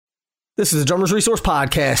This is the Drummers Resource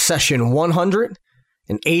Podcast, session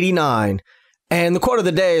 189. And the quote of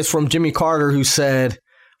the day is from Jimmy Carter, who said,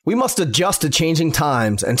 "We must adjust to changing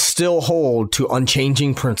times and still hold to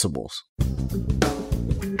unchanging principles." You're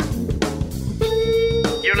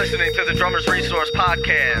listening to the Drummers Resource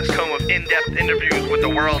Podcast, home of in-depth interviews with the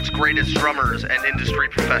world's greatest drummers and industry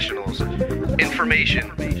professionals.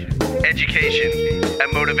 Information, education,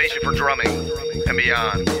 and motivation for drumming and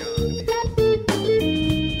beyond.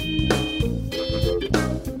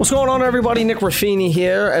 What's going on, everybody? Nick Ruffini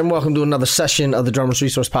here, and welcome to another session of the Drummers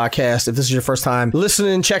Resource Podcast. If this is your first time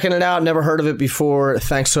listening, checking it out, never heard of it before,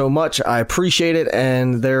 thanks so much. I appreciate it.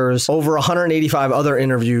 And there's over 185 other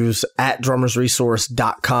interviews at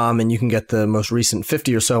drummersresource.com, and you can get the most recent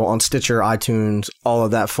 50 or so on Stitcher, iTunes, all of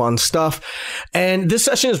that fun stuff. And this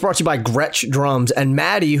session is brought to you by Gretsch Drums. And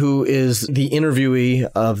Maddie, who is the interviewee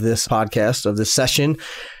of this podcast, of this session,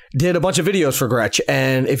 did a bunch of videos for Gretsch.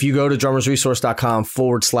 And if you go to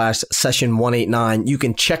drummersresource.com/session 189, you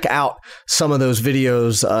can check out some of those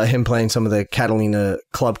videos, him playing some of the Catalina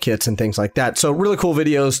club kits and things like that. So really cool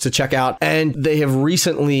videos to check out. And they have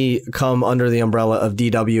recently come under the umbrella of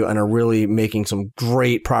DW and are really making some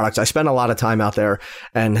great products. I spent a lot of time out there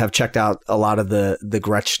and have checked out a lot of the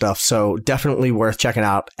Gretsch stuff. So definitely worth checking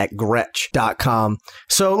out at Gretsch.com.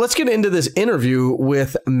 So let's get into this interview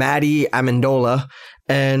with Maddie Amendola.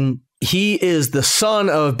 And he is the son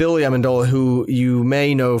of Billy Amendola, who you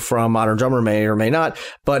may know from Modern Drummer, may or may not,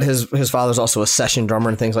 but his father's also a session drummer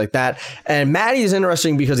and things like that. And Maddie is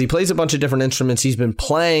interesting because he plays a bunch of different instruments. He's been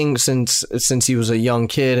playing since he was a young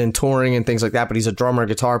kid and touring and things like that, but he's a drummer,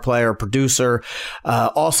 guitar player, producer,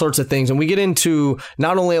 all sorts of things. And we get into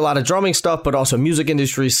not only a lot of drumming stuff, but also music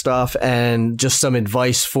industry stuff and just some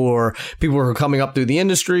advice for people who are coming up through the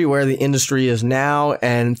industry, where the industry is now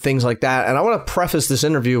and things like that. And I want to preface this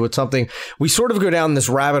interview with something. We sort of go down this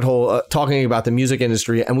rabbit hole talking about the music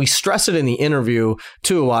industry, and we stress it in the interview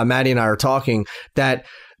too, while Maddie and I are talking, that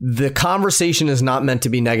the conversation is not meant to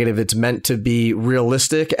be negative. It's meant to be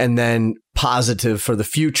realistic and then positive for the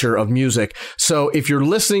future of music. So if you're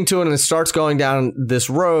listening to it and it starts going down this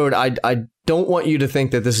road, I don't want you to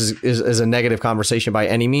think that this is a negative conversation by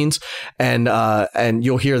any means. And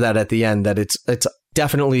you'll hear that at the end, that it's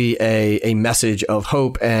definitely a message of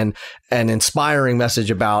hope and an inspiring message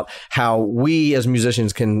about how we as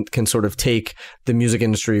musicians can sort of take the music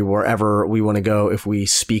industry wherever we want to go if we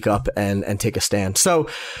speak up and take a stand. So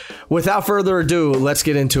without further ado, let's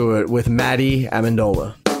get into it with Maddie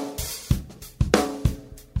Amendola.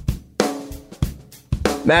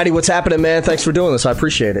 Maddie, what's happening, man? Thanks for doing this. I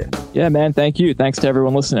appreciate it. Yeah, man. Thank you. Thanks to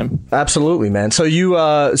everyone listening. Absolutely, man. So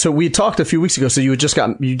so we talked a few weeks ago. So you just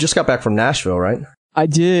got back from Nashville, right? I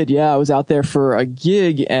did. Yeah, I was out there for a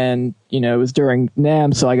gig, and it was during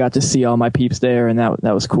NAMM, so I got to see all my peeps there, and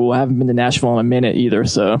that was cool. I haven't been to Nashville in a minute either,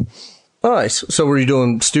 so. Nice. So were you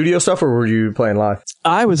doing studio stuff, or were you playing live?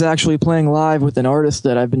 I was actually playing live with an artist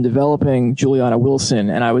that I've been developing, Juliana Wilson,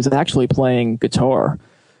 and I was actually playing guitar.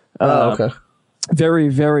 Oh, okay. Very,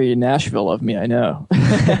 very Nashville of me, I know.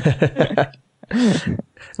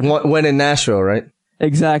 When in Nashville, right?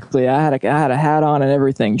 Exactly. I had a hat on and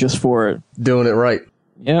everything just for it. Doing it right.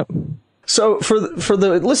 Yep. So for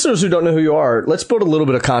the listeners who don't know who you are, let's put a little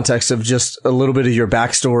bit of context of just a little bit of your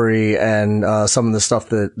backstory and some of the stuff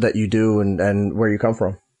that you do and where you come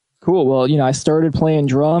from. Cool. Well, I started playing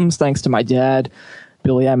drums thanks to my dad,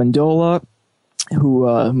 Billy Amendola,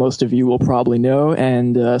 who most of you will probably know,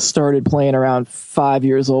 and started playing around 5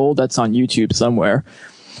 years old. That's on YouTube somewhere.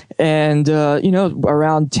 And,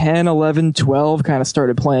 around 10, 11, 12, kind of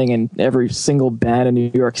started playing in every single band in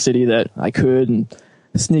New York City that I could, and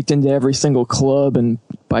sneaked into every single club. And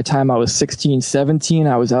by the time I was 16, 17,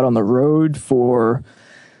 I was out on the road for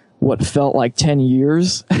what felt like 10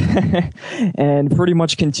 years and pretty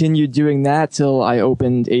much continued doing that till I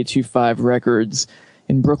opened 825 Records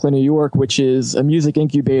in Brooklyn, New York, which is a music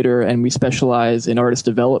incubator, and we specialize in artist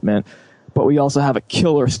development. But we also have a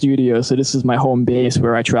killer studio, so this is my home base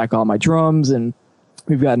where I track all my drums, and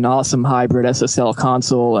we've got an awesome hybrid SSL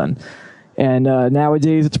console, and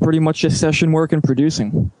nowadays it's pretty much just session work and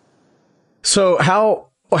producing. So how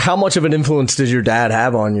much of an influence did your dad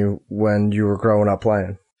have on you when you were growing up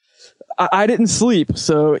playing? I didn't sleep,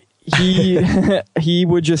 so he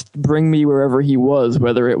would just bring me wherever he was,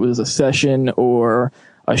 whether it was a session or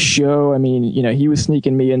a show. I mean, he was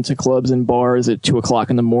sneaking me into clubs and bars at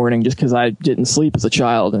 2:00 in the morning just because I didn't sleep as a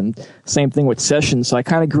child. And same thing with sessions. So I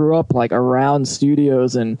kind of grew up like around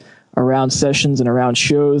studios and around sessions and around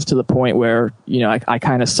shows, to the point where, I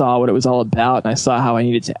kind of saw what it was all about, and I saw how I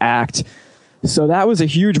needed to act. So that was a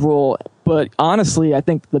huge role. But honestly, I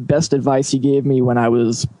think the best advice he gave me when I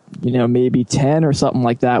was maybe 10 or something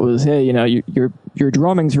like that was, hey, your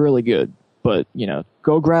drumming's really good, but,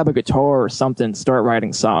 go grab a guitar or something, start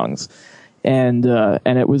writing songs. And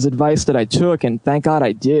it was advice that I took, and thank God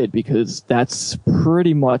I did, because that's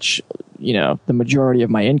pretty much, the majority of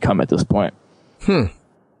my income at this point.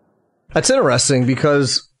 That's interesting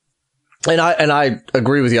because, and I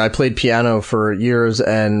agree with you. I played piano for years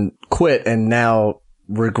and quit, and now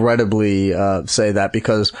regrettably say that,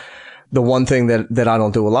 because the one thing that I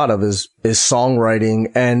don't do a lot of is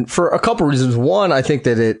songwriting, and for a couple reasons. One, I think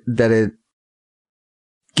that it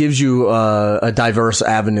gives you a diverse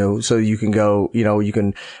avenue, so you can go,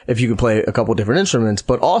 if you can play a couple different instruments,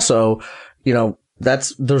 but also,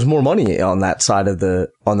 there's more money on that side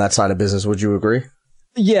of business. Would you agree?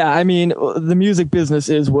 Yeah, I mean, the music business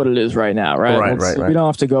is what it is right now, right? Right. We don't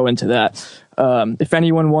have to go into that. If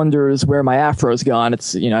anyone wonders where my afro's gone,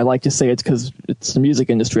 it's, I like to say it's because it's the music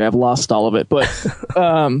industry. I've lost all of it. But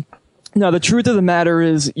no, the truth of the matter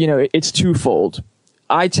is, it's twofold.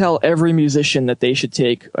 I tell every musician that they should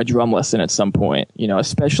take a drum lesson at some point,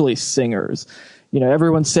 especially singers.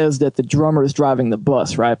 Everyone says that the drummer is driving the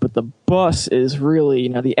bus, right? But the bus is really,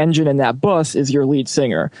 the engine in that bus is your lead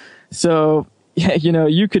singer. So,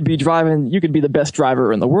 you could be the best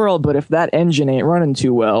driver in the world, but if that engine ain't running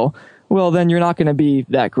too well, then you're not going to be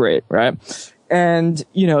that great, right? And,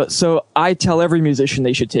 so I tell every musician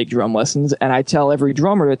they should take drum lessons, and I tell every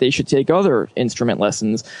drummer that they should take other instrument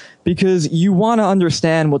lessons, because you want to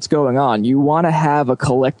understand what's going on. You want to have a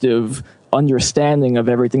collective understanding of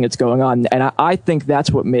everything that's going on. And I think that's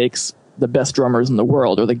what makes the best drummers in the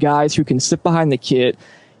world, are the guys who can sit behind the kit,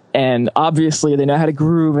 and obviously they know how to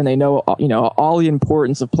groove, and they know, all the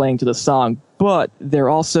importance of playing to the song, but they're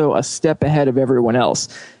also a step ahead of everyone else.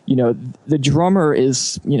 The drummer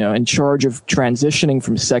is, in charge of transitioning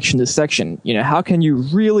from section to section. How can you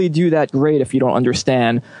really do that great if you don't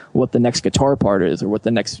understand what the next guitar part is, or what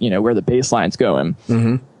the next, where the bass line's going?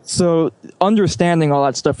 Mm-hmm. So understanding all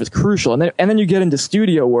that stuff is crucial. And then you get into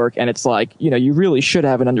studio work, and it's like, you really should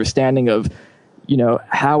have an understanding of,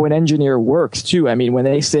 how an engineer works too. I mean, when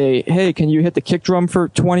they say, hey, can you hit the kick drum for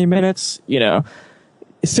 20 minutes?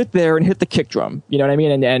 Sit there and hit the kick drum. You know what I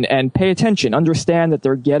mean? And pay attention. Understand that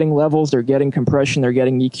they're getting levels, they're getting compression, they're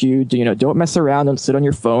getting EQ. Don't mess around, don't sit on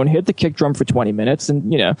your phone. Hit the kick drum for 20 minutes.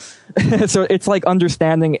 And, so it's like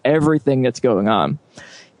understanding everything that's going on.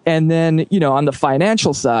 And then, on the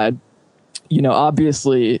financial side,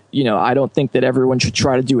 obviously, I don't think that everyone should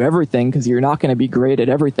try to do everything, because you're not going to be great at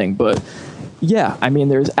everything. But yeah, I mean,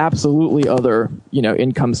 there's absolutely other,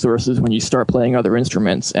 income sources when you start playing other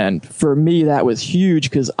instruments. And for me, that was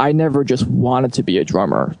huge, because I never just wanted to be a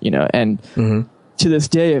drummer, and to this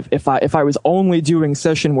day, if I was only doing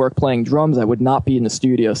session work playing drums, I would not be in the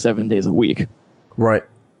studio 7 days a week. Right.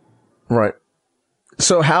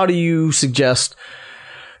 So how do you suggest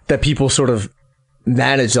that people sort of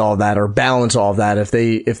manage all that, or balance all of that, if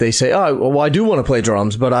they say, oh, well, I do want to play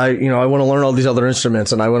drums, but I want to learn all these other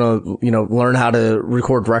instruments, and I want to, learn how to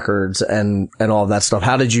record records and all of that stuff.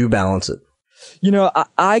 How did you balance it?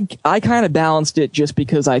 I kind of balanced it just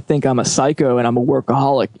because I think I'm a psycho and I'm a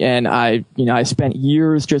workaholic, and I spent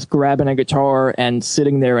years just grabbing a guitar and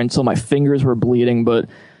sitting there until my fingers were bleeding. But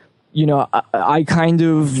I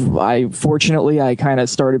fortunately kind of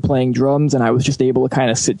started playing drums, and I was just able to kind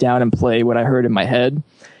of sit down and play what I heard in my head.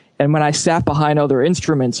 And when I sat behind other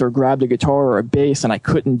instruments or grabbed a guitar or a bass and I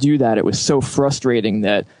couldn't do that, it was so frustrating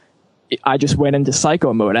that I just went into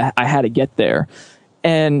psycho mode. I had to get there.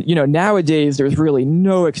 And, nowadays there's really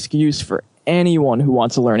no excuse for anyone who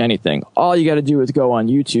wants to learn anything. All you got to do is go on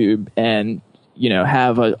YouTube and,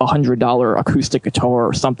 have a $100 acoustic guitar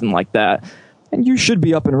or something like that, and you should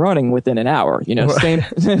be up and running within an hour.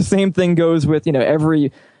 Same thing goes with,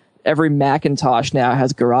 every Macintosh now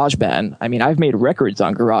has GarageBand. I mean, I've made records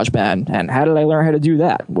on GarageBand, and how did I learn how to do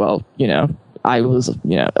that? Well, I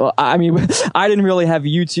didn't really have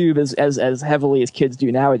YouTube as heavily as kids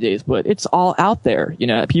do nowadays, but it's all out there.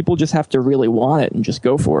 People just have to really want it and just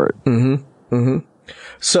go for it. Mm-hmm. Mm-hmm.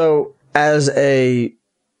 So as a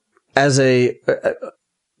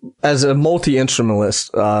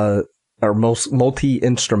multi-instrumentalist, or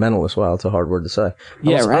multi-instrumentalist. Wow, that's a hard word to say.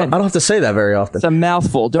 Yeah, right. I don't have to say that very often. It's a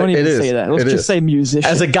mouthful. Don't even say that. Let's just say musician.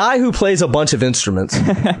 As a guy who plays a bunch of instruments,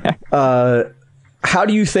 how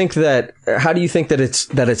do you think that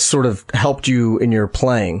it's sort of helped you in your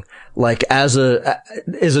playing? Like, is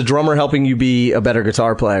a drummer helping you be a better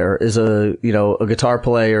guitar player? Is a guitar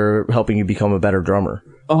player helping you become a better drummer?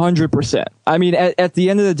 100%. I mean, at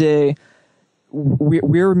the end of the day,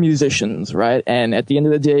 we're musicians, right? And at the end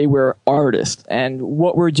of the day, we're artists. And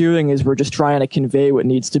what we're doing is we're just trying to convey what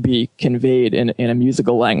needs to be conveyed in a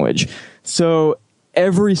musical language. So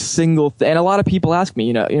every single thing, and a lot of people ask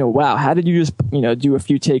me, wow, how did you just, do a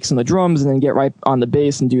few takes on the drums and then get right on the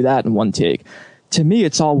bass and do that in one take? To me,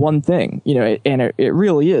 it's all one thing, and it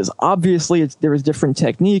really is. Obviously, there is different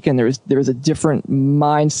technique and there's a different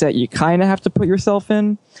mindset you kind of have to put yourself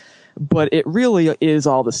in, but it really is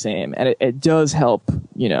all the same, and it does help,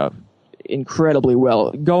 incredibly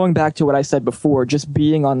well. Going back to what I said before, just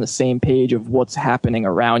being on the same page of what's happening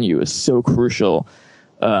around you is so crucial.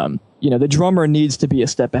 The drummer needs to be a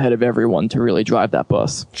step ahead of everyone to really drive that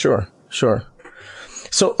bus. Sure.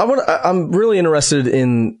 So I'm really interested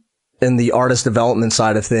in the artist development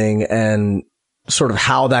side of thing and sort of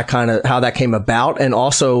how that came about. And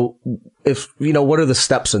also what are the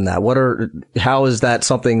steps in that? How is that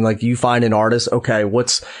something like you find an artist? Okay.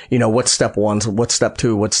 What's step one? What's step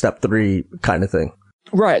two? What's step three kind of thing?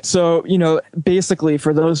 Right. So, basically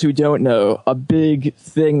for those who don't know, a big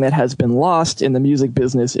thing that has been lost in the music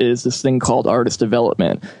business is this thing called artist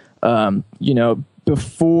development.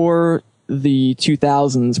 Before the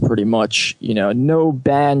 2000s, pretty much, no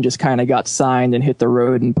band just kind of got signed and hit the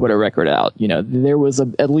road and put a record out. There was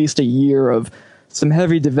at least a year of some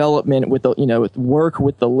heavy development with work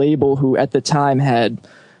with the label, who at the time had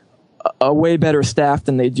a way better staff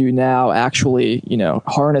than they do now, actually,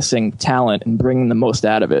 harnessing talent and bringing the most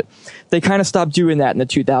out of it. They kind of stopped doing that in the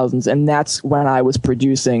 2000s. And that's when I was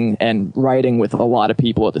producing and writing with a lot of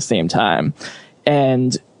people at the same time.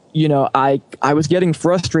 And I was getting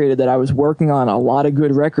frustrated that I was working on a lot of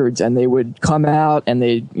good records and they would come out and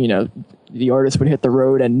the artist would hit the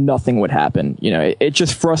road and nothing would happen. It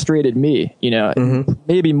just frustrated me,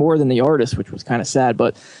 maybe more than the artist, which was kind of sad.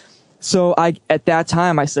 But so at that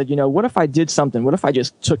time I said, what if I did something? What if I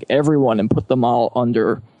just took everyone and put them all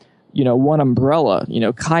under, one umbrella,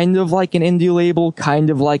 kind of like an indie label, kind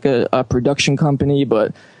of like a production company,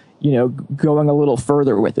 but, going a little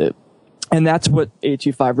further with it. And that's what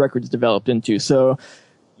 825 Records developed into. So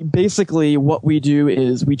basically what we do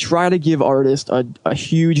is we try to give artists a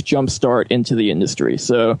huge jump start into the industry.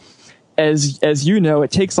 So as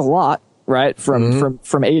it takes a lot, right?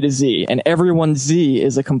 From A to Z, and everyone's Z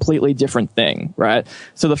is a completely different thing, right?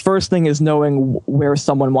 So the first thing is knowing where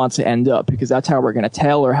someone wants to end up, because that's how we're going to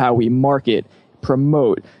tailor how we market,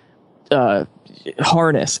 promote,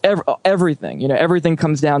 harness, everything. Everything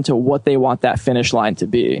comes down to what they want that finish line to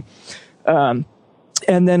be.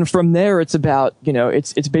 And then from there, it's about,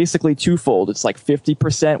 it's basically twofold. It's like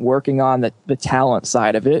 50% working on the talent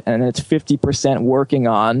side of it, and it's 50% working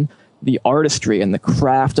on the artistry and the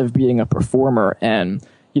craft of being a performer, and,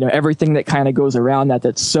 everything that kind of goes around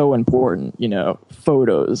that's so important,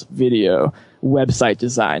 photos, video, website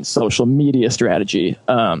design, social media strategy.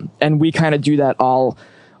 And we kind of do that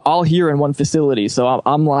all here in one facility. So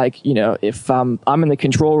I'm like, if I'm in the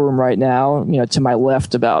control room right now, to my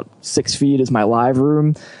left about 6 feet is my live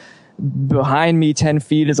room. Behind me, 10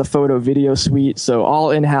 feet is a photo video suite. So all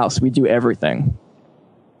in-house, we do everything.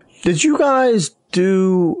 Did you guys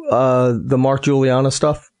do the Mark Juliana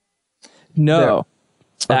stuff? No.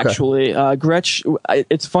 Okay. Actually, Gretsch,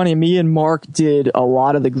 it's funny, me and Mark did a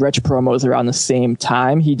lot of the Gretsch promos around the same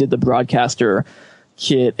time. He did the broadcaster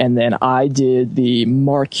kit, and then I did the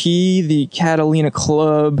Marquee, the Catalina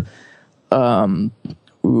Club, I'm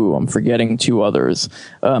forgetting two others.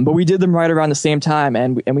 But we did them right around the same time,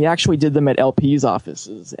 and we actually did them at LP's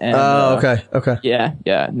offices. And, okay.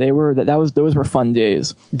 Yeah. Those were fun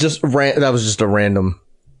days. That was just a random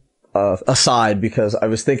aside, because I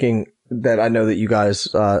was thinking that I know that you guys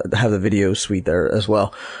have the video suite there as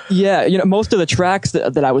well. Yeah, most of the tracks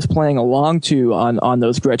that I was playing along to on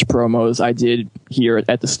those Gretsch promos I did here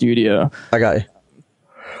at the studio. I got you.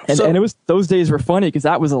 And it was, those days were funny because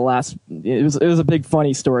that was it was a big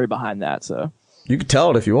funny story behind that. So you can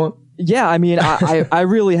tell it if you want. Yeah, I mean, I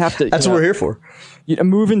really have to. That's what we're here for.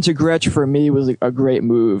 Moving to Gretsch for me was a great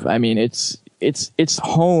move. I mean, it's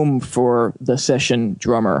home for the session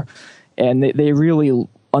drummer, and they really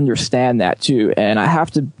understand that too. And I have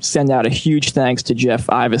to send out a huge thanks to Jeff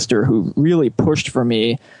Ivester, who really pushed for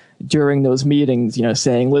me during those meetings,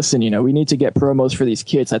 saying, listen, we need to get promos for these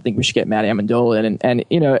kids. I think we should get Matty Amendola in.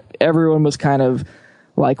 And everyone was kind of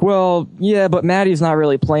like, well, yeah, but Matty's not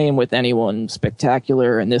really playing with anyone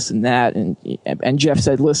spectacular and this and that. And Jeff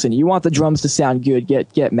said, listen, you want the drums to sound good,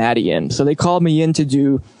 get Matty in. So they called me in to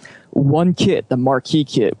do one kit, the Marquee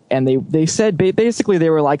kit, and they said basically they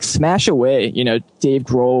were like, smash away, Dave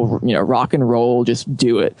Grohl, rock and roll, just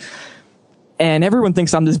do it. And everyone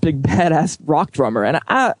thinks I'm this big badass rock drummer, and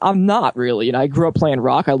I'm not really. I grew up playing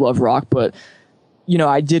rock, I love rock, but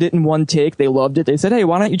I did it in one take. They loved it. They said, hey,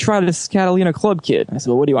 why don't you try this Catalina Club Kit? I said,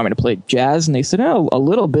 well, what do you want me to play, jazz? And they said, oh, a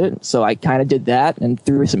little bit. So I kind of did that and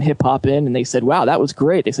threw some hip hop in, and they said, wow, that was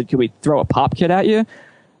great. They said, could we throw a pop kit at you?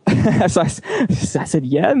 So I said,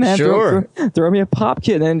 yeah, man, sure. throw me a pop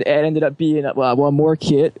kit. And it ended up being one more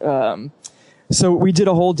kit. So we did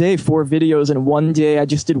a whole day, 4 videos, and one day I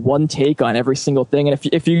just did one take on every single thing. And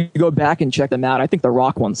if you go back and check them out, I think the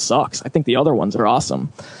rock one sucks. I think the other ones are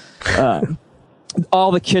awesome.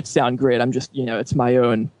 All the kits sound great. I'm just, it's my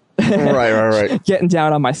own right. getting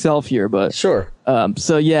down on myself here, but sure.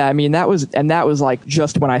 So yeah, I mean that was like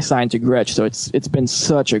just when I signed to Gretsch. So it's been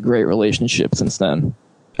such a great relationship since then.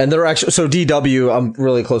 And they're actually, so DW, I'm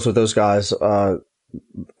really close with those guys,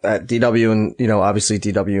 at DW, and, obviously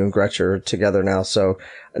DW and Gretsch are together now. So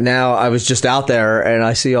now I was just out there and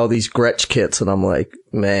I see all these Gretsch kits and I'm like,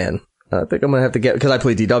 man, I think I'm going to have to get, because I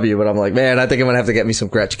play DW, but I'm like, man, I think I'm going to have to get me some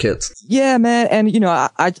Gretsch kits. Yeah, man. And,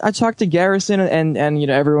 I talked to Garrison and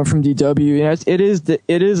everyone from DW.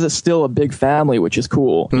 It is still a big family, which is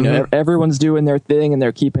cool. Mm-hmm. Everyone's doing their thing and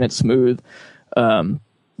they're keeping it smooth.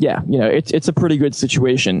 Yeah, it's a pretty good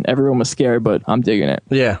situation. Everyone was scared, but I'm digging it.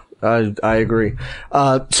 Yeah, I agree.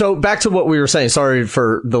 So back to what we were saying. Sorry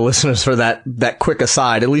for the listeners for that quick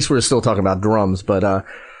aside. At least we're still talking about drums, but,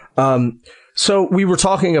 so we were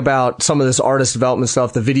talking about some of this artist development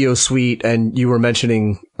stuff, the video suite, and you were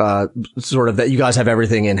mentioning, sort of that you guys have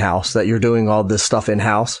everything in-house, that you're doing all this stuff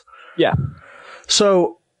in-house. Yeah.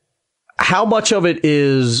 So how much of it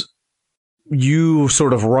is you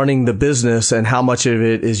sort of running the business and how much of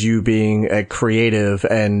it is you being a creative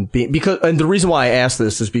and the reason why I ask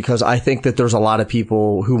this is because I think that there's a lot of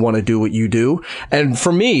people who want to do what you do. And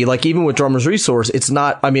for me, like even with Drummers Resource, it's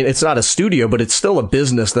not a studio, but it's still a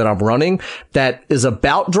business that I'm running that is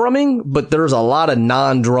about drumming, but there's a lot of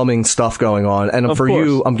non-drumming stuff going on. And of for course,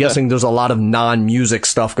 you, I'm guessing there's a lot of non-music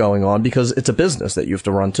stuff going on because it's a business that you have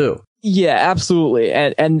to run too. Yeah, absolutely.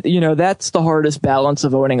 And that's the hardest balance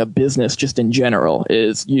of owning a business just in general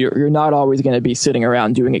is you're not always going to be sitting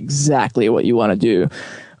around doing exactly what you want to do.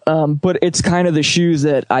 But it's kind of the shoes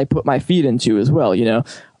that I put my feet into as well.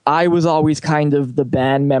 I was always kind of the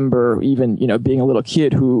band member, even, being a little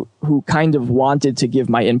kid who kind of wanted to give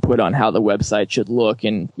my input on how the website should look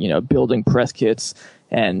and, building press kits.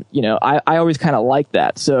 And, I always kind of liked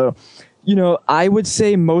that. So, I would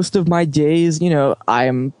say most of my days,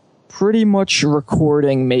 I'm pretty much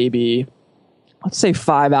recording maybe, let's say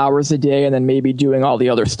 5 hours a day and then maybe doing all the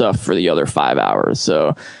other stuff for the other 5 hours.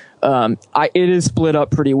 So it is split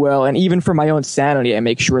up pretty well. And even for my own sanity, I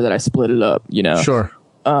make sure that I split it up, Sure.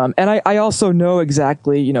 And I also know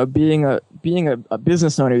exactly, being a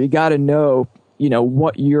business owner, you got to know,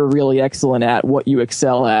 what you're really excellent at, what you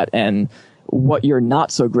excel at, and what you're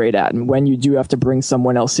not so great at, and when you do have to bring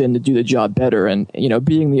someone else in to do the job better. And,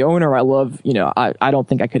 being the owner, I love, I don't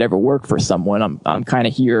think I could ever work for someone. I'm kind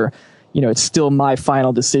of here, it's still my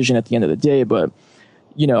final decision at the end of the day. But,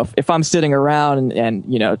 if I'm sitting around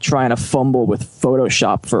and trying to fumble with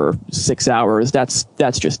Photoshop for 6 hours, that's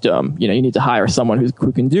just dumb. You need to hire someone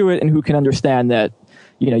who can do it and who can understand that,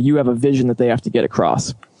 you have a vision that they have to get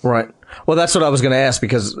across. Right. Well, that's what I was going to ask,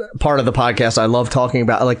 because part of the podcast, I love talking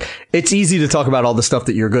about, like, it's easy to talk about all the stuff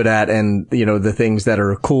that you're good at and, the things that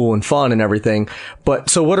are cool and fun and everything. But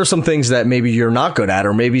so what are some things that maybe you're not good at,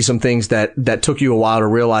 or maybe some things that took you a while to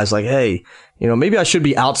realize, like, hey, maybe I should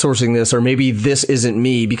be outsourcing this, or maybe this isn't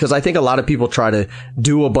me? Because I think a lot of people try to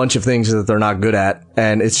do a bunch of things that they're not good at,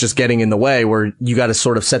 and it's just getting in the way, where you got to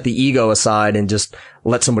sort of set the ego aside and just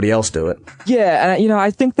let somebody else do it. Yeah. And, I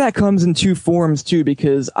think that comes in two forms too,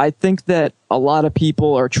 because I think that a lot of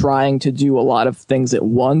people are trying to do a lot of things at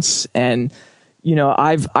once. And,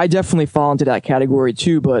 I definitely fall into that category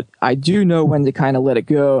too, but I do know when to kind of let it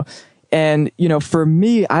go. And, for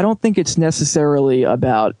me, I don't think it's necessarily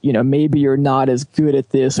about, maybe you're not as good at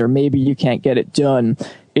this, or maybe you can't get it done.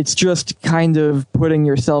 It's just kind of putting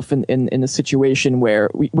yourself in a situation where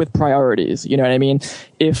with priorities, you know what I mean?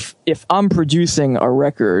 If I'm producing a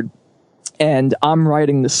record and I'm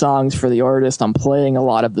writing the songs for the artist, I'm playing a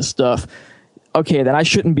lot of the stuff, okay, then I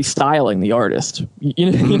shouldn't be styling the artist.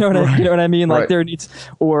 You know what I mean? Like there needs,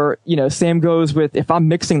 or, same goes with if I'm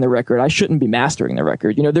mixing the record, I shouldn't be mastering the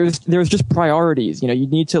record. There's just priorities. You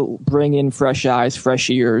need to bring in fresh eyes, fresh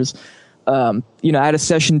ears. I had a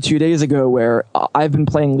session 2 days ago where I've been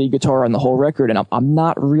playing lead guitar on the whole record, and I'm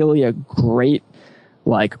not really a great,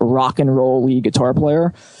 like, rock and roll lead guitar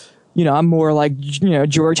player. I'm more like,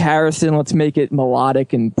 George Harrison, let's make it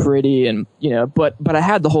melodic and pretty. And, but I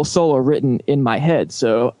had the whole solo written in my head.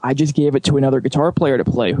 So I just gave it to another guitar player to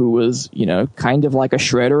play who was, kind of like a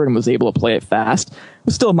shredder and was able to play it fast. It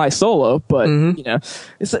was still my solo, but,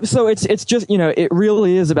 so it's just, it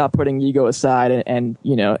really is about putting ego aside and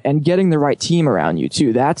getting the right team around you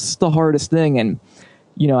too. That's the hardest thing. And,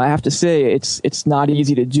 I have to say it's not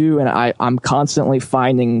easy to do, and I'm constantly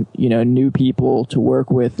finding, new people to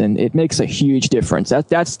work with, and it makes a huge difference.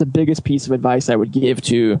 That's the biggest piece of advice I would give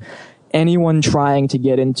to anyone trying to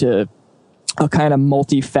get into a kind of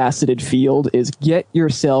multifaceted field is get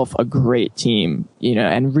yourself a great team,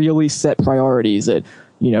 and really set priorities at,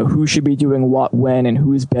 who should be doing what, when, and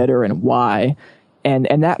who's better and why. And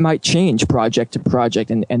that might change project to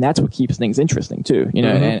project, and that's what keeps things interesting too,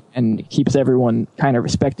 and keeps everyone kind of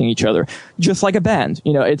respecting each other, just like a band.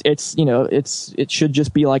 It should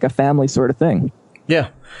just be like a family sort of thing. Yeah,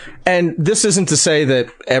 and this isn't to say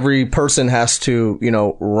that every person has to,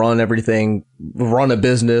 run everything, run a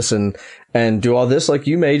business, and do all this. Like,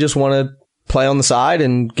 you may just want to play on the side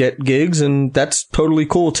and get gigs, and that's totally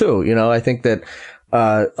cool too. I think that.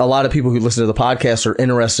 A lot of people who listen to the podcast are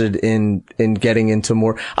interested in getting into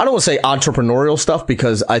more, I don't want to say entrepreneurial stuff,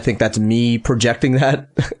 because I think that's me projecting that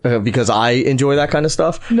because I enjoy that kind of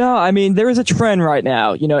stuff. No, I mean, there is a trend right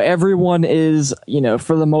now. Everyone is,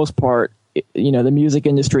 for the most part, the music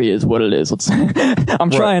industry is what it is.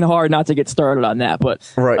 I'm trying hard not to get started on that, but,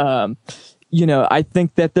 I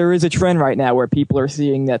think that there is a trend right now where people are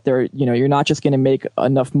seeing that you're not just going to make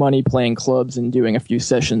enough money playing clubs and doing a few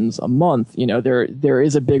sessions a month. There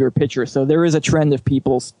is a bigger picture. So there is a trend of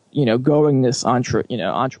people, going this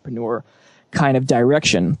entrepreneur kind of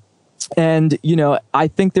direction. And, I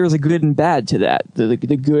think there's a good and bad to that. The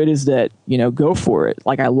good is that, go for it.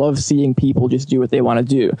 Like, I love seeing people just do what they want to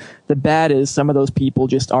do. The bad is some of those people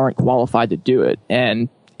just aren't qualified to do it. And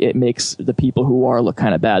it makes the people who are look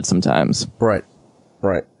kind of bad sometimes. Right.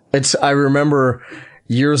 I remember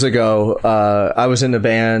years ago, I was in a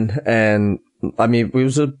band, and I mean, it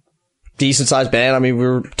was a decent sized band. I mean, we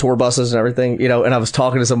were tour buses and everything, and I was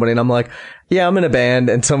talking to somebody and I'm like, yeah, I'm in a band.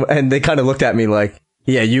 And they kind of looked at me like,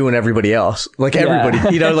 yeah, you and everybody else, like everybody,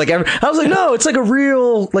 I was like, no, it's like a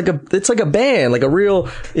real, it's like a band, like a real,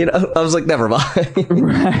 I was like, never mind.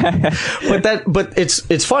 But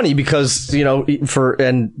it's funny because,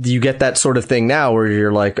 and you get that sort of thing now where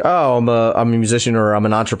you're like, oh, I'm a musician or I'm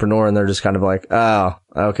an entrepreneur. And they're just kind of like, oh,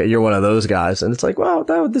 okay, you're one of those guys. And it's like, wow,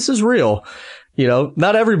 this is real.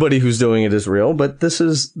 Not everybody who's doing it is real, but this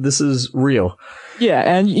is real. Yeah,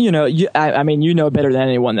 and I mean, better than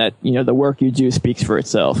anyone that the work you do speaks for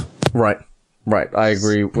itself. Right. I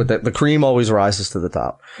agree with that. The cream always rises to the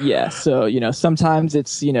top. Yeah. So sometimes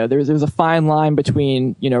it's there's a fine line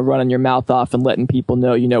between running your mouth off and letting people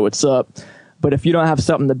know what's up. But if you don't have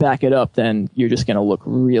something to back it up, then you're just gonna look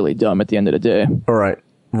really dumb at the end of the day. All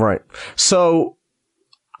right. So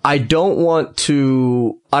I don't want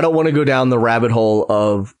to go down the rabbit hole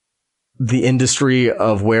of the industry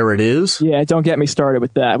of where it is. Yeah, don't get me started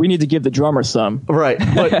with that. We need to give the drummer some. Right.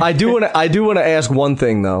 But I do want to ask one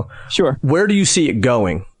thing though. Sure. Where do you see it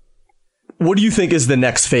going? What do you think is the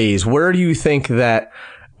next phase? Where do you think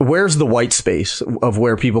where's the white space of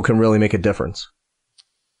where people can really make a difference?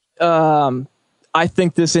 I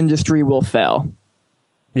think this industry will fail.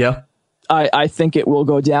 Yeah. I think it will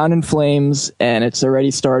go down in flames, and it's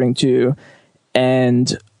already starting to.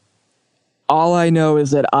 And all I know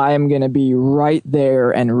is that I am going to be right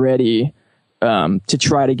there and ready to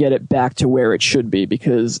try to get it back to where it should be,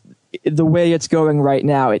 because the way it's going right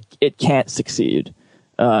now, it can't succeed.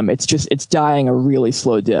 It's dying a really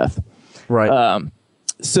slow death. Right.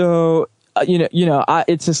 So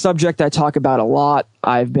it's a subject I talk about a lot.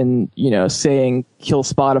 I've been saying kill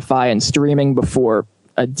Spotify and streaming before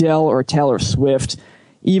Adele or Taylor Swift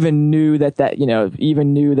even knew that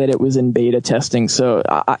it was in beta testing. So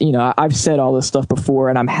I've said all this stuff before,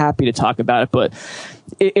 and I'm happy to talk about it, but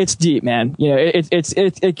it's deep, man.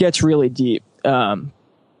 It gets really deep.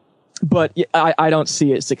 But I don't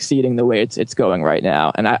see it succeeding the way it's going right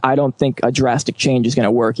now, and I don't think a drastic change is going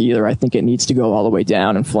to work either. I think it needs to go all the way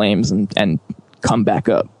down in flames and come back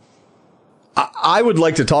up. I would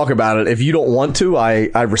like to talk about it. If you don't want to,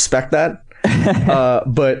 I respect that.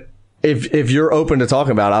 But if you're open to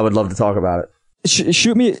talking about it, I would love to talk about it.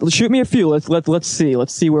 Shoot me a few. Let's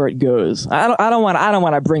see where it goes. I don't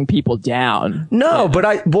want to bring people down. No,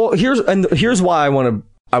 but here's why I want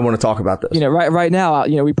to talk about this. Right now,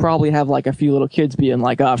 we probably have like a few little kids being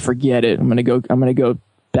like, "Oh, forget it. I'm gonna go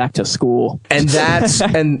back to school." And that's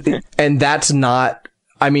and that's not.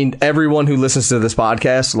 I mean, everyone who listens to this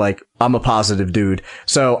podcast, like, I'm a positive dude.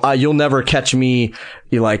 So, you'll never catch me,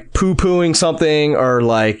 like, poo-pooing something or,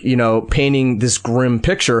 like, painting this grim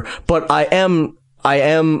picture. But I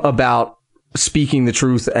am about speaking the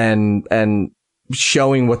truth and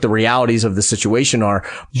showing what the realities of the situation are.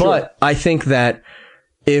 Sure. But I think that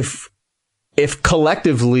if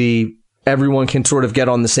collectively everyone can sort of get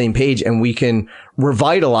on the same page and we can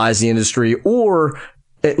revitalize the industry, or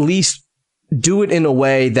at least do it in a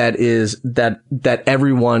way that is that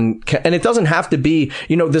everyone can, and it doesn't have to be,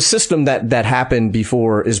 the system that happened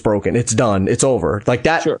before is broken. It's done. It's over. Like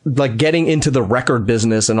that, sure. Like getting into the record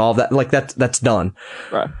business and all that, like that's done.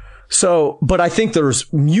 Right. So, but I think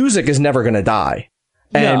music is never going to die,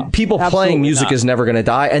 and people playing music is never going to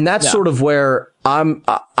die. And that's sort of where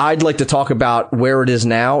I'd like to talk about where it is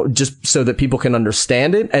now, just so that people can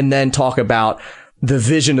understand it, and then talk about the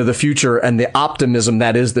vision of the future and the optimism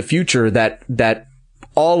that is the future, that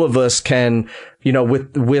all of us can,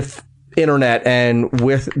 with internet and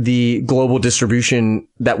with the global distribution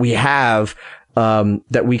that we have,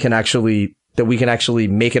 that we can actually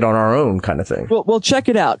make it on our own, kind of thing. Well, check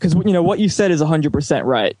it out, because what you said is 100%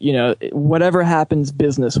 right. Whatever happens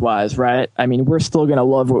business wise, right? I mean, we're still gonna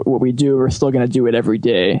love what we do. We're still gonna do it every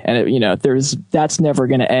day, and that's never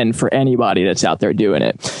gonna end for anybody that's out there doing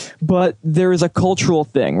it. But there is a cultural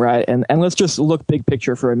thing, right? And let's just look big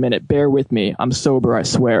picture for a minute. Bear with me. I'm sober, I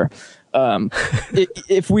swear.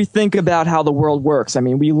 If we think about how the world works, I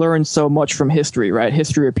mean, we learn so much from history, right?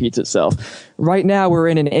 History repeats itself. Right now, we're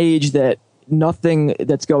in an age that nothing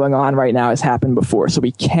that's going on right now has happened before. So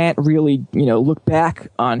we can't really, look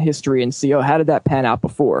back on history and see, how did that pan out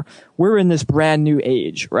before? We're in this brand new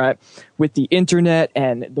age, right? With the internet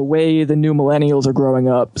and the way the new millennials are growing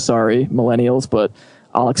up. Sorry, millennials, but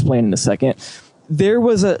I'll explain in a second. There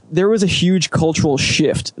was a huge cultural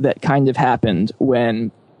shift that kind of happened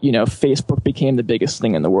when, Facebook became the biggest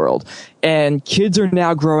thing in the world. And kids are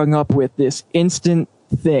now growing up with this instant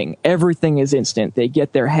thing. Everything is instant. They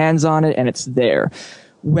get their hands on it and it's there.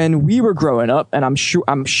 When we were growing up, and I'm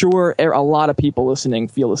sure a lot of people listening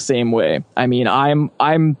feel the same way. I mean,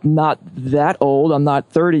 I'm not that old. I'm not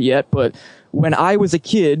 30 yet, but when I was a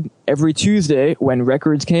kid, every Tuesday when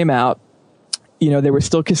records came out, there were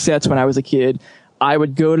still cassettes when I was a kid. I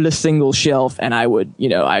would go to the single shelf and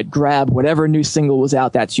I'd grab whatever new single was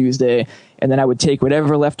out that Tuesday, and then I would take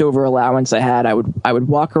whatever leftover allowance I had. I would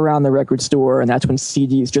walk around the record store, and that's when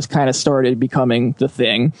CDs just kind of started becoming the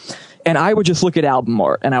thing. And I would just look at album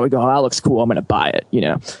art and I would go, that looks cool, I'm going to buy it,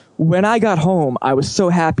 When I got home, I was so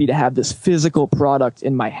happy to have this physical product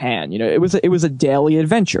in my hand. It was a daily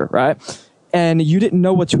adventure, right? And you didn't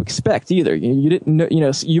know what to expect either. You didn't know,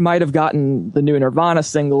 you might have gotten the new Nirvana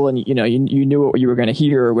single and, you knew what you were going to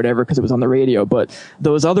hear or whatever because it was on the radio. But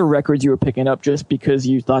those other records you were picking up just because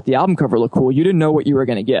you thought the album cover looked cool, you didn't know what you were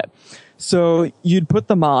going to get. So you'd put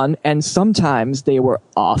them on, and sometimes they were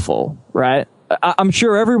awful, right? I'm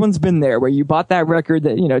sure everyone's been there where you bought that record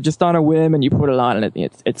that, just on a whim, and you put it on and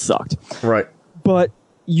it sucked. Right. But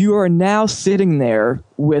you are now sitting there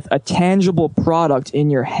with a tangible product in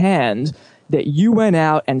your hand that you went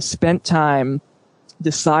out and spent time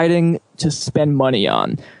deciding to spend money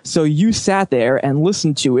on. So you sat there and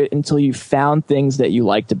listened to it until you found things that you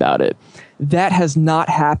liked about it. That has not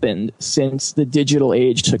happened since the digital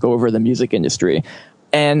age took over the music industry.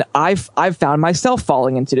 And I've found myself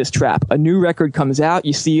falling into this trap. A new record comes out,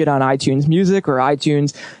 you see it on iTunes Music or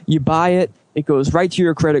iTunes, you buy it, it goes right to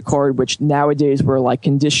your credit card, which nowadays we're like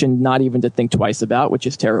conditioned not even to think twice about, which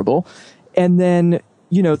is terrible. And then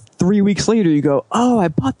 3 weeks later, you go, I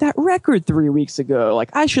bought that record 3 weeks ago.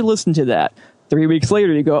 Like, I should listen to that. 3 weeks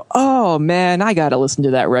later, you go, oh, man, I got to listen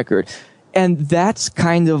to that record. And that's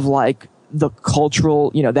kind of like the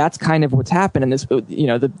cultural, that's kind of what's happened in this,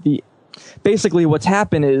 basically what's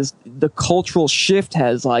happened is the cultural shift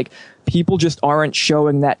has people just aren't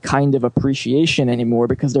showing that kind of appreciation anymore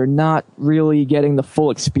because they're not really getting the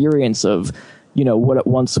full experience of what it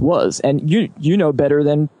once was. And you know better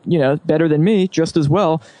than me just as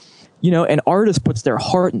well. An artist puts their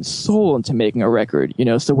heart and soul into making a record,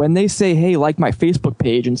 so when they say, hey, like my Facebook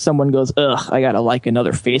page, and someone goes, ugh, I gotta like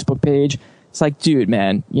another Facebook page. It's like, dude,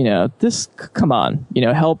 man, come on,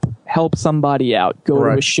 help somebody out, go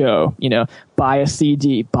to a show, buy a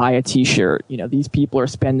CD, buy a t-shirt. These people are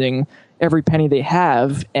spending every penny they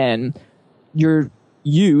have, and you,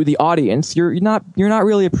 the audience, you're not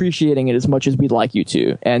really appreciating it as much as we'd like you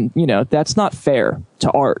to. And, that's not fair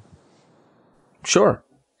to art. Sure.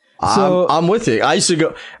 So, I'm with you. I used to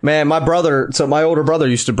go, man, my older brother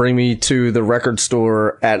used to bring me to the record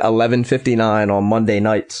store at 11:59 on Monday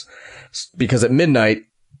nights, because at midnight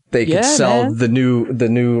they could sell the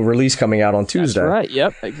new release coming out on Tuesday. That's right.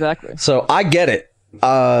 Yep. Exactly. So I get it.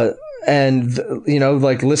 And you know,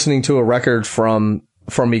 like listening to a record from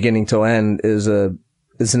beginning to end is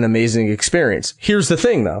an amazing experience. Here's the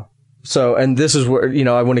thing though. So, and this is where, you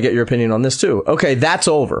know, I want to get your opinion on this too. Okay. That's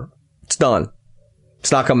over. It's done.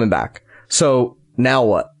 It's not coming back. So now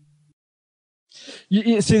what?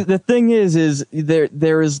 You see, the thing is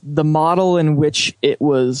there is the model in which it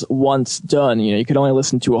was once done. You know, you could only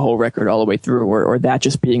listen to a whole record all the way through, or that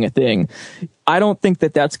just being a thing. I don't think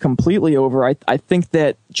that that's completely over. I think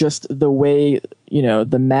that just the way, you know,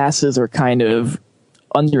 the masses are kind of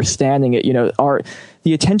understanding it, you know,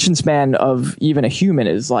 the attention span of even a human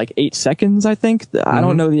is like 8 seconds, I think. I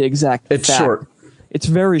don't know the exact It's fact. short. It's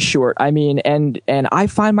very short. I mean, and I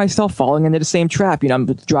find myself falling into the same trap. You know, I'm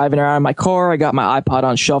driving around in my car. I got my iPod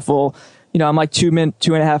on shuffle. You know, I'm like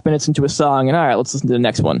 2.5 minutes into a song, and all right, let's listen to the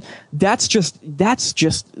next one. That's just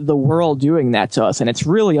the world doing that to us, and it's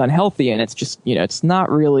really unhealthy. And it's just, you know, it's not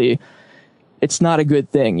a good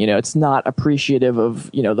thing. You know, it's not appreciative of,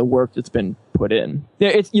 you know, the work that's been put in.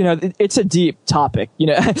 It's, you know, it's a deep topic. You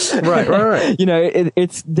know, right. You know,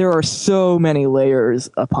 there are so many layers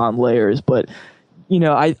upon layers, but. You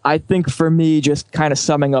know, I think for me, just kind of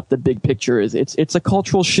summing up the big picture is it's a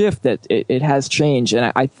cultural shift that it has changed.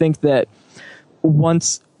 And I think that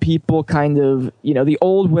once people kind of, you know, the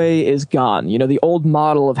old way is gone, you know, the old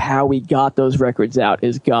model of how we got those records out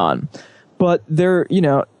is gone. But there, you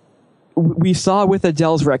know, we saw with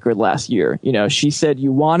Adele's record last year, you know, she said,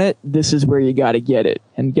 you want it, this is where you got to get it.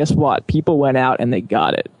 And guess what? People went out and they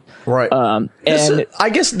got it. Right. I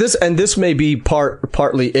guess this may be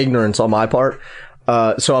partly ignorance on my part.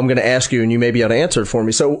 So I'm going to ask you, and you may be able to answer it for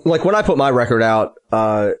me. So, like, when I put my record out,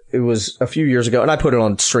 it was a few years ago, and I put it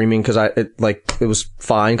on streaming because it was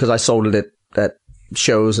fine because I sold it at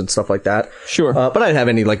shows and stuff like that. Sure. But I didn't have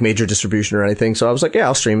any, like, major distribution or anything. So I was like, yeah,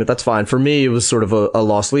 I'll stream it. That's fine. For me, it was sort of a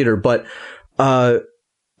lost leader. But,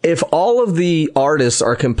 if all of the artists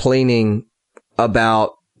are complaining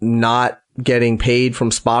about not getting paid from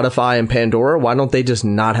Spotify and Pandora, why don't they just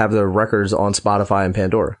not have their records on Spotify and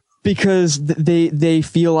Pandora? Because they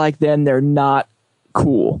feel like then they're not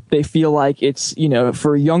cool. They feel like it's, you know,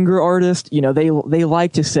 for younger artists, you know, they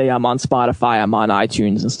like to say I'm on Spotify, I'm on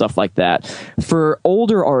iTunes and stuff like that. For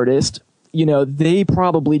older artists, you know, they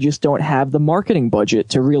probably just don't have the marketing budget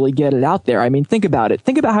to really get it out there. I mean, think about it.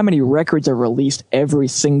 Think about how many records are released every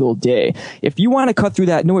single day. If you want to cut through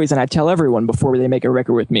that noise, and I tell everyone before they make a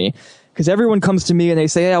record with me, because everyone comes to me and they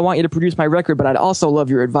say, hey, I want you to produce my record, but I'd also love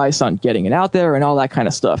your advice on getting it out there and all that kind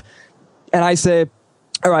of stuff. And I say,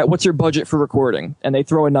 all right, what's your budget for recording? And they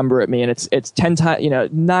throw a number at me, and it's 10 times, you know,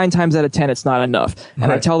 9 times out of 10, it's not enough. And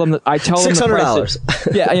right. I tell them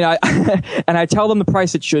 $600. Yeah, you know, and I tell them the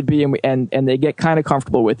price it should be, and they get kind of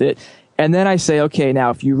comfortable with it. And then I say, okay,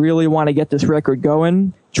 now if you really want to get this record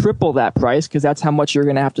going, triple that price, because that's how much you're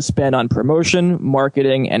going to have to spend on promotion,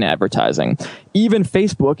 marketing, and advertising. Even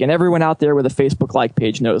Facebook, and everyone out there with a Facebook like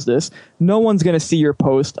page knows this, no one's going to see your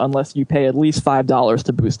post unless you pay at least $5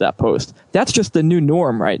 to boost that post. That's just the new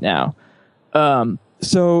norm right now.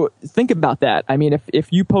 So think about that. I mean, if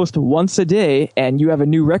you post once a day and you have a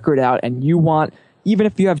new record out and you want, even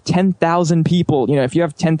if you have 10,000 people, you know, if you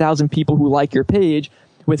have 10,000 people who like your page,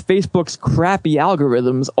 with Facebook's crappy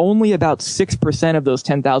algorithms, only about 6% of those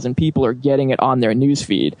 10,000 people are getting it on their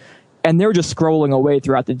newsfeed. And they're just scrolling away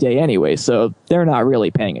throughout the day anyway, so they're not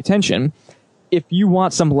really paying attention. If you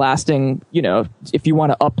want some lasting, you know, if you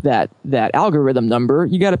want to up that algorithm number,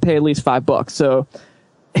 you got to pay at least $5. So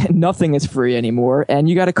nothing is free anymore, and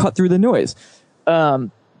you got to cut through the noise.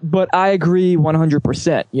 But I agree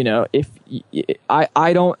 100%. You know, if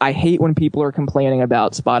I hate when people are complaining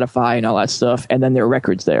about Spotify and all that stuff, and then their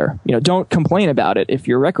record's there. You know, don't complain about it if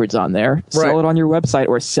your record's on there. Sell it on your website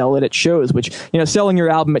or sell it at shows. Which, you know, selling your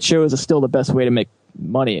album at shows is still the best way to make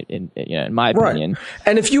money, in my opinion.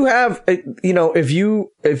 And if you have, you know, if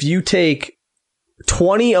you take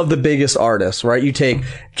 20 of the biggest artists, right? You take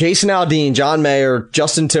Jason Aldean, John Mayer,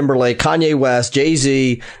 Justin Timberlake, Kanye West,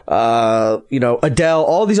 Jay-Z, you know, Adele,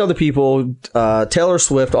 all these other people, Taylor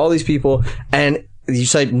Swift, all these people, and you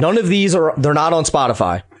say none of these they're not on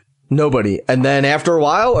Spotify. Nobody. And then after a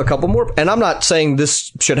while, a couple more. And I'm not saying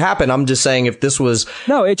this should happen. I'm just saying if this was.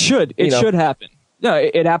 No, it should. It should happen. No,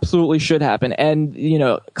 it absolutely should happen. And, you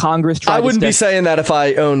know, Congress tried to... I wouldn't be saying that if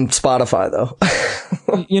I owned Spotify, though.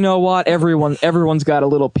 You know what? Everyone's got a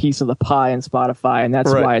little piece of the pie in Spotify, and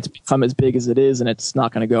that's why it's become as big as it is, and it's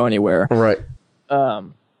not going to go anywhere. Right.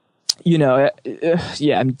 You know,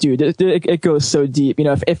 yeah, dude, it goes so deep. You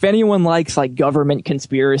know, if anyone likes, like, government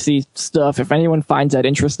conspiracy stuff, if anyone finds that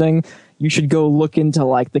interesting, you should go look into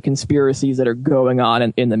like the conspiracies that are going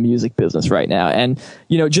on in the music business right now. And,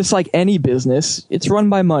 you know, just like any business, it's run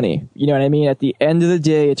by money. You know what I mean? At the end of the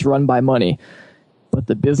day, it's run by money. But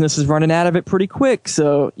the business is running out of it pretty quick.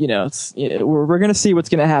 So, you know, we're going to see what's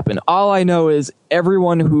going to happen. All I know is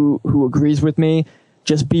everyone who agrees with me,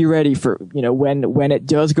 just be ready for, you know, when it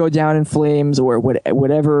does go down in flames or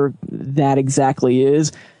whatever that exactly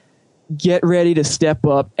is, get ready to step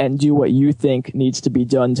up and do what you think needs to be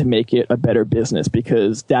done to make it a better business,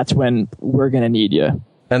 because that's when we're going to need you.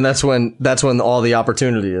 And that's when all the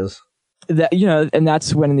opportunity is. That, you know, and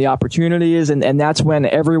that's when the opportunity is, and that's when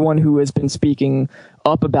everyone who has been speaking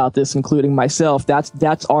up about this, including myself,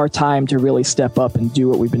 that's our time to really step up and do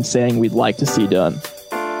what we've been saying we'd like to see done.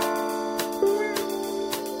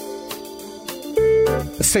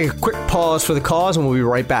 Let's take a quick pause for the cause, and we'll be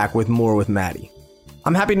right back with more with Maddie.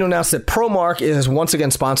 I'm happy to announce that ProMark is once again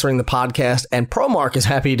sponsoring the podcast, and ProMark is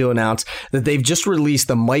happy to announce that they've just released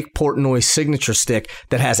the Mike Portnoy signature stick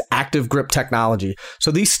that has active grip technology. So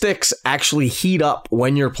these sticks actually heat up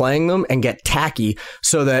when you're playing them and get tacky,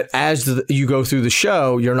 so that as you go through the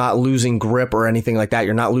show, you're not losing grip or anything like that.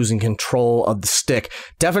 You're not losing control of the stick.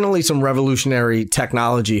 Definitely some revolutionary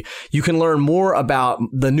technology. You can learn more about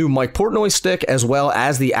the new Mike Portnoy stick as well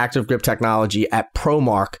as the active grip technology at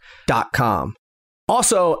promark.com.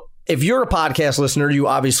 Also, if you're a podcast listener, you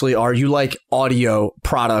obviously are. You like audio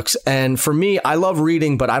products. And for me, I love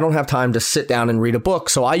reading, but I don't have time to sit down and read a book.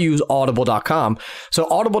 So I use audible.com. So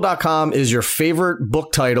audible.com is your favorite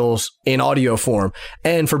book titles in audio form.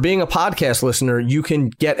 And for being a podcast listener, you can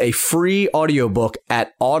get a free audiobook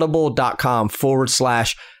at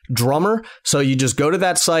audible.com/drummer. So you just go to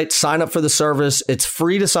that site, sign up for the service. It's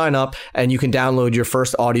free to sign up, and you can download your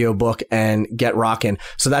first audiobook and get rocking.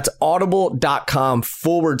 So that's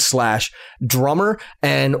audible.com/drummer.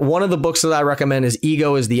 And one of the books that I recommend is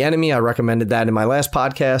Ego is the Enemy. I recommended that in my last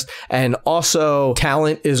podcast. And also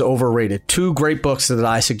Talent is Overrated. Two great books that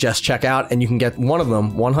I suggest check out, and you can get one of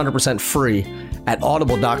them 100% free at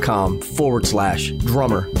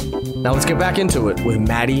audible.com/drummer. Now let's get back into it with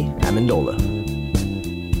Maddie Amendola.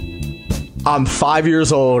 I'm 5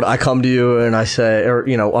 years old. I come to you and I say, or,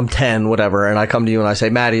 you know, I'm 10, whatever. And I come to you and I say,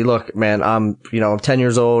 Maddie, look, man, I'm 10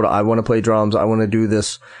 years old. I want to play drums. I want to do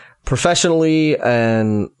this professionally.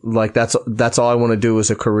 And like, that's all I want to do as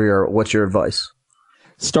a career. What's your advice?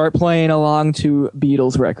 Start playing along to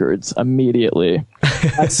Beatles records immediately.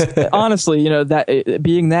 That's honestly, you know, that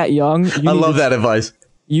being that young, I love that advice.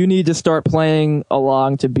 You need to start playing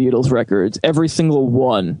along to Beatles records, every single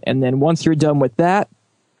one. And then once you're done with that,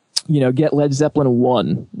 you know, get Led Zeppelin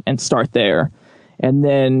 1 and start there. And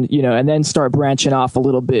then, you know, and then start branching off a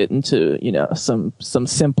little bit into, you know, some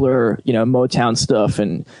simpler, you know, Motown stuff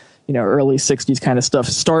and, you know, early 60s kind of stuff.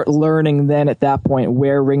 Start learning then at that point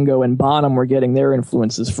where Ringo and Bonham were getting their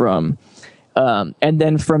influences from. And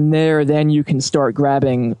then from there, then you can start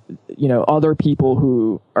grabbing, you know, other people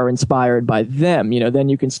who are inspired by them. You know, then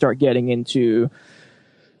you can start getting into,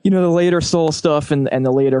 you know, the later soul stuff and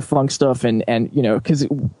the later funk stuff. And, you know, because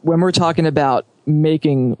when we're talking about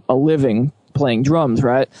making a living playing drums,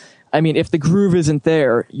 right? I mean, if the groove isn't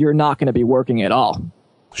there, you're not going to be working at all.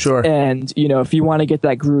 Sure. And, you know, if you want to get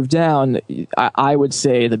that groove down, I would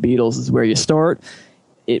say the Beatles is where you start.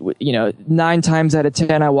 It, you know, 9 times out of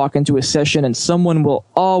 10, I walk into a session and someone will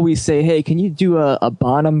always say, hey, can you do a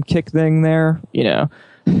Bonham kick thing there? You know,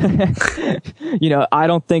 you know, I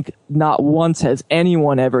don't think not once has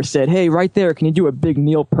anyone ever said, hey, right there, can you do a big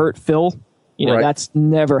Neil Peart fill? You know, That's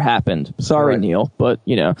never happened. Sorry, Neil, but,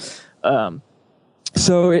 you know,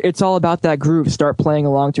 so it's all about that groove. Start playing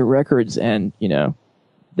along to records, and, you know,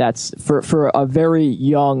 that's for a very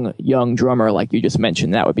young drummer like you just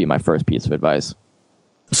mentioned, that would be my first piece of advice.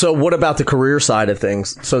 So what about the career side of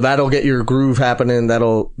things? So that'll get your groove happening.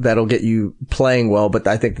 That'll get you playing well, but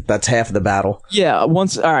I think that's half of the battle. Yeah.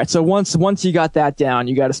 Once you got that down,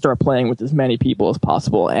 you got to start playing with as many people as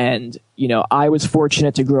possible. And, you know, I was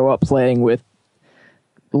fortunate to grow up playing with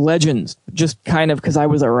legends, just kind of because I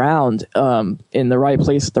was around, in the right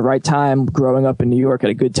place at the right time, growing up in New York at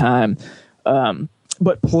a good time.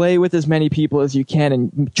 But play with as many people as you can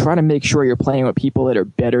and try to make sure you're playing with people that are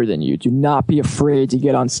better than you. Do not be afraid to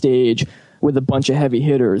get on stage with a bunch of heavy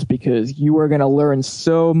hitters, because you are going to learn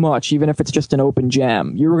so much, even if it's just an open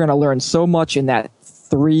jam. You're going to learn so much in that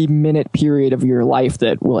 3-minute period of your life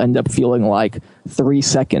that will end up feeling like 3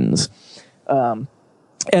 seconds. And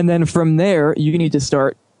then from there, you need to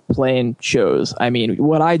start playing shows. I mean,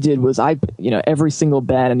 what I did was every single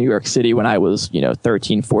band in New York City when I was,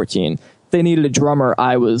 13, 14, they needed a drummer,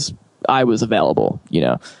 I was available,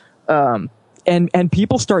 and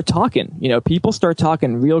people start talking, people start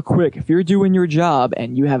talking real quick. If you're doing your job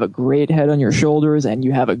and you have a great head on your shoulders and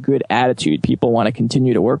you have a good attitude, people want to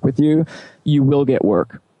continue to work with you. You will get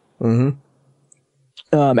work. Mm-hmm.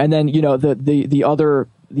 And then,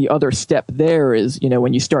 the other step there is,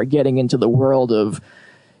 when you start getting into the world of,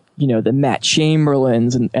 the Matt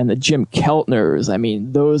Chamberlains and the Jim Keltners. I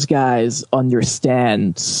mean, those guys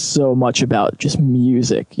understand so much about just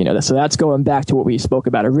music, so that's going back to what we spoke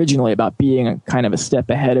about originally about being kind of a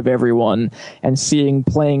step ahead of everyone and seeing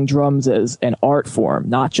playing drums as an art form,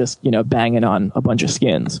 not just, banging on a bunch of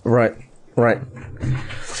skins. Right.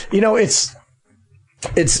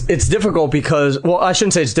 It's difficult because, well, I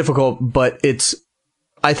shouldn't say it's difficult, but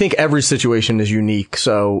I think every situation is unique.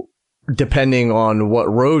 So depending on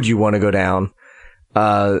what road you want to go down,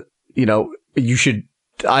 you should,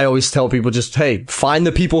 I always tell people just, hey, find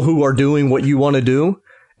the people who are doing what you want to do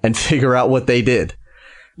and figure out what they did.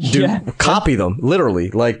 Copy them, literally.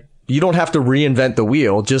 Like, you don't have to reinvent the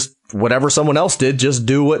wheel. Just whatever someone else did, just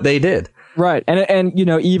do what they did. Right. And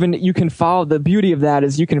even you can follow, the beauty of that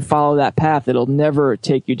is you can follow that path. It'll never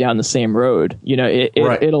take you down the same road.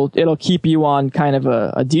 Right. It'll keep you on kind of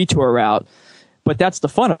a detour route, but that's the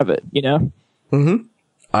fun of it, Mm-hmm.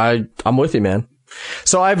 I'm with you, man.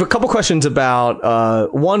 So I have a couple questions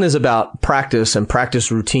about, one is about practice and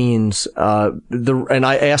practice routines. And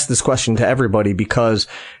I asked this question to everybody because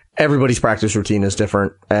everybody's practice routine is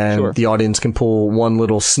different, and Sure. The audience can pull one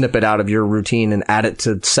little snippet out of your routine and add it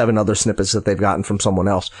to 7 other snippets that they've gotten from someone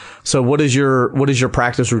else. So what does your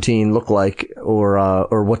practice routine look like,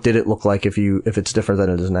 or what did it look like if it's different than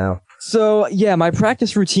it is now? So yeah, my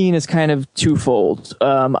practice routine is kind of twofold.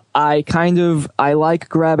 I like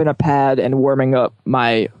grabbing a pad and warming up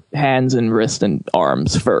my hands and wrists and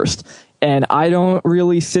arms first. And I don't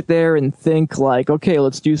really sit there and think like, okay,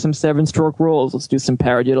 let's do some 7-stroke rolls. Let's do some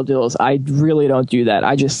paradiddle-dills. I really don't do that.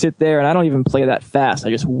 I just sit there and I don't even play that fast.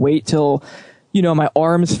 I just wait till, my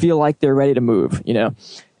arms feel like they're ready to move,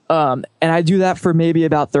 and I do that for maybe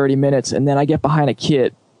about 30 minutes. And then I get behind a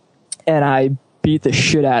kit and I beat the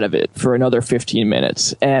shit out of it for another 15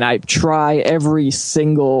 minutes. And I try every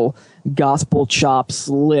single gospel chops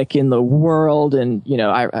lick in the world, and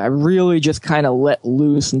I really just kind of let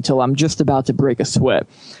loose until I'm just about to break a sweat.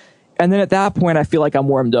 And then at that point I feel like I'm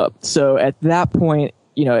warmed up. So at that point,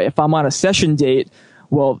 if I'm on a session date,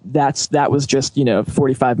 well, that was just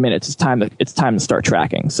 45 minutes. It's time to start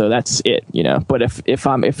tracking. So that's it. But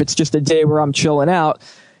if it's just a day where I'm chilling out,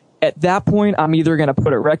 at that point I'm either going to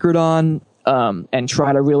put a record on and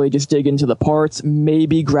try to really just dig into the parts,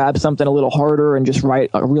 maybe grab something a little harder and just write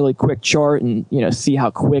a really quick chart and, see how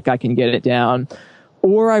quick I can get it down.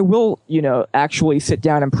 Or I will, actually sit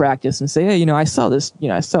down and practice and say, hey, I saw this,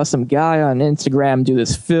 I saw some guy on Instagram do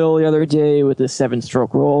this fill the other day with this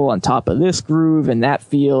 7-stroke roll on top of this groove and that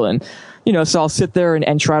feel. And, so I'll sit there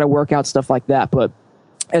and try to work out stuff like that. But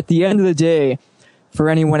at the end of the day, for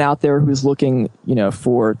anyone out there who's looking,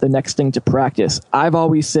 for the next thing to practice, I've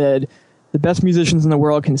always said, the best musicians in the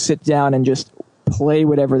world can sit down and just play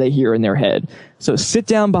whatever they hear in their head. So sit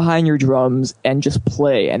down behind your drums and just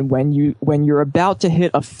play. And when you're about to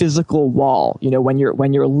hit a physical wall, when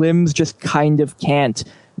your limbs just kind of can't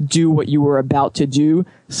do what you were about to do,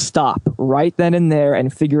 stop right then and there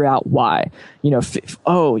and figure out why.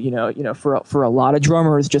 For a lot of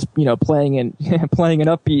drummers, just playing an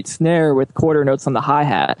upbeat snare with quarter notes on the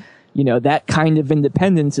hi-hat, that kind of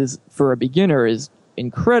independence is, for a beginner, is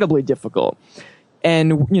incredibly difficult.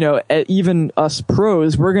 And, even us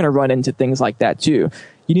pros, we're going to run into things like that too.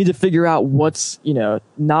 You need to figure out what's,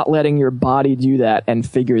 not letting your body do that and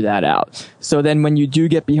figure that out. So then when you do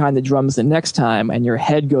get behind the drums the next time and your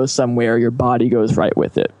head goes somewhere, your body goes right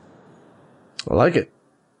with it. I like it.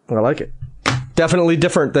 Definitely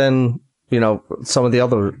different than, some of the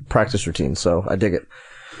other practice routines. So I dig it.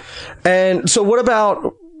 And so what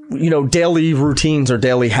about, daily routines or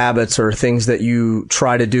daily habits or things that you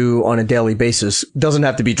try to do on a daily basis? Doesn't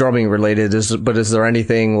have to be drumming related, but is there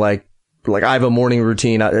anything like I have a morning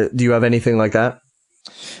routine? Do you have anything like that?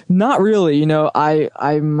 Not really.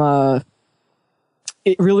 It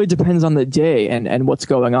really depends on the day and what's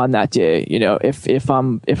going on that day. If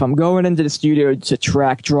I'm going into the studio to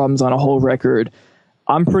track drums on a whole record,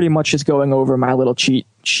 I'm pretty much just going over my little cheat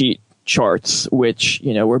sheet charts, which,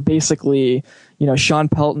 were basically, Sean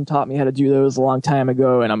Pelton taught me how to do those a long time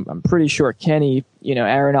ago. And I'm pretty sure Kenny,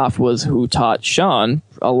 Aronoff was who taught Sean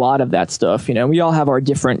a lot of that stuff. We all have our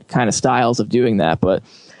different kind of styles of doing that. But,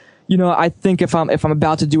 I think if I'm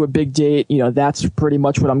about to do a big date, that's pretty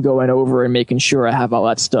much what I'm going over and making sure I have all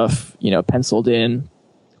that stuff, penciled in,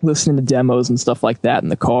 listening to demos and stuff like that in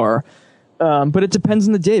the car. But it depends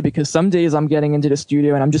on the day, because some days I'm getting into the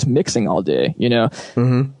studio and I'm just mixing all day, you know.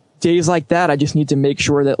 Mm-hmm. Days like that, I just need to make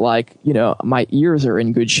sure that, like, you know, my ears are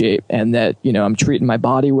in good shape and that, you know, I'm treating my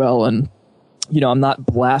body well and, you know, I'm not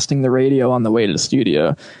blasting the radio on the way to the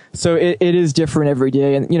studio. So it is different every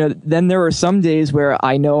day. And, you know, then there are some days where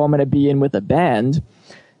I know I'm going to be in with a band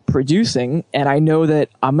producing, and I know that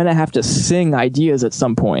I'm going to have to sing ideas at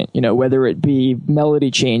some point, you know, whether it be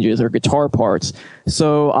melody changes or guitar parts.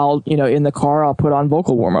 So I'll, you know, in the car, I'll put on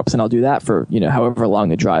vocal warm-ups and I'll do that for, you know, however long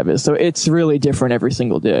the drive is. So it's really different every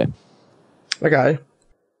single day. Okay.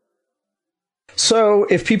 So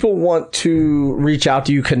if people want to reach out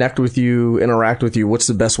to you, connect with you, interact with you, what's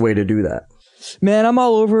the best way to do that? Man, I'm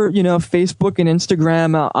all over, you know, Facebook and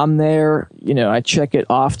Instagram. I'm there. You know, I check it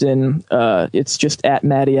often. It's just at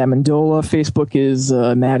Matty Amendola. Facebook is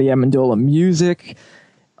Matty Amendola Music.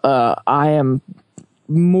 I am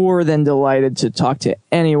more than delighted to talk to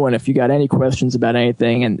anyone if you got any questions about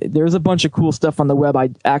anything. And there's a bunch of cool stuff on the web.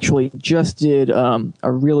 I actually just did a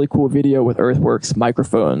really cool video with Earthworks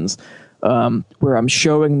microphones, where I'm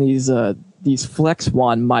showing these Flex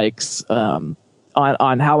One mics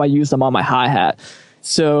on how I use them on my hi-hat.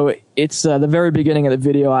 So it's the very beginning of the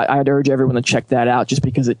video. I'd urge everyone to check that out just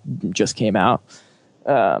because it just came out.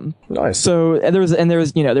 Nice. So there's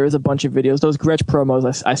you know, there was a bunch of videos. Those Gretsch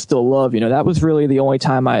promos I still love. You know, that was really the only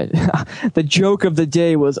time the joke of the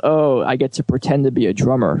day was, oh, I get to pretend to be a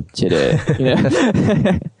drummer today. You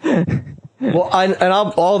know. Well,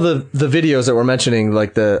 all the videos that we're mentioning,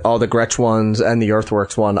 like all the Gretsch ones and the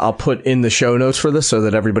Earthworks one, I'll put in the show notes for this so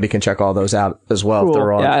that everybody can check all those out as well. Cool. If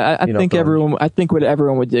they're on, yeah, I think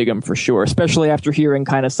everyone would dig them for sure, especially after hearing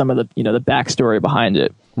kind of some of the, you know, the backstory behind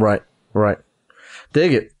it. Right.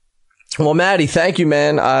 Dig it. Well, Matty, thank you,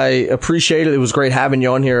 man. I appreciate it. It was great having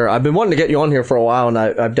you on here. I've been wanting to get you on here for a while, and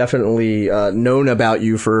I've definitely known about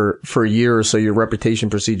you for years, so your reputation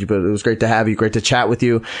precedes you, but it was great to have you, great to chat with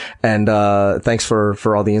you, and thanks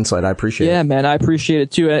for all the insight. I appreciate it. Yeah, man, I appreciate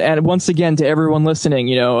it too. And once again, to everyone listening,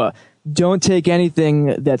 you know, don't take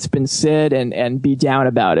anything that's been said and be down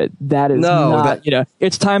about it. That is you know,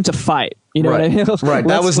 it's time to fight. You know what I mean? Right.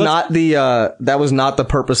 That was not the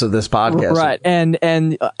purpose of this podcast. Right.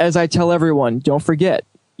 And as I tell everyone, don't forget,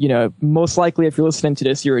 you know, most likely if you're listening to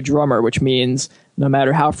this, you're a drummer, which means no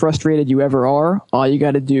matter how frustrated you ever are, all you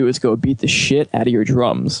got to do is go beat the shit out of your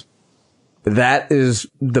drums. That is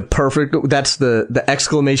that's the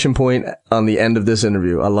exclamation point on the end of this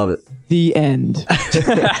interview. I love it. The end.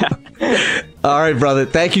 All right, brother.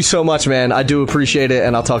 Thank you so much, man. I do appreciate it,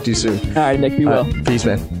 and I'll talk to you soon. All right, Nick. Be well. Peace,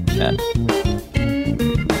 man. Yeah.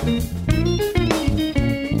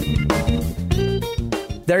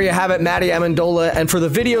 There you have it, Matty Amendola. And for the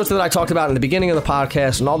videos that I talked about in the beginning of the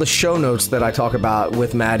podcast and all the show notes that I talk about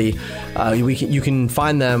with Matty, you can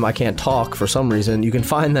find them. I can't talk for some reason. You can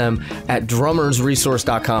find them at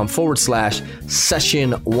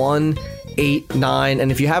drummersresource.com/session189.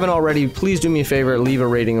 And if you haven't already, please do me a favor, leave a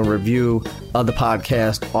rating and review of the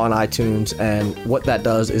podcast on iTunes. And what that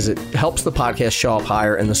does is it helps the podcast show up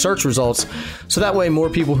higher in the search results. So that way more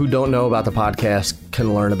people who don't know about the podcast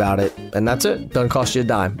can learn about it. And that's it. Doesn't cost you a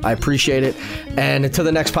dime. I appreciate it. And until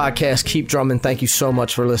the next podcast, keep drumming. Thank you so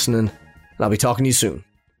much for listening. And I'll be talking to you soon.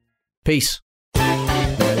 Peace.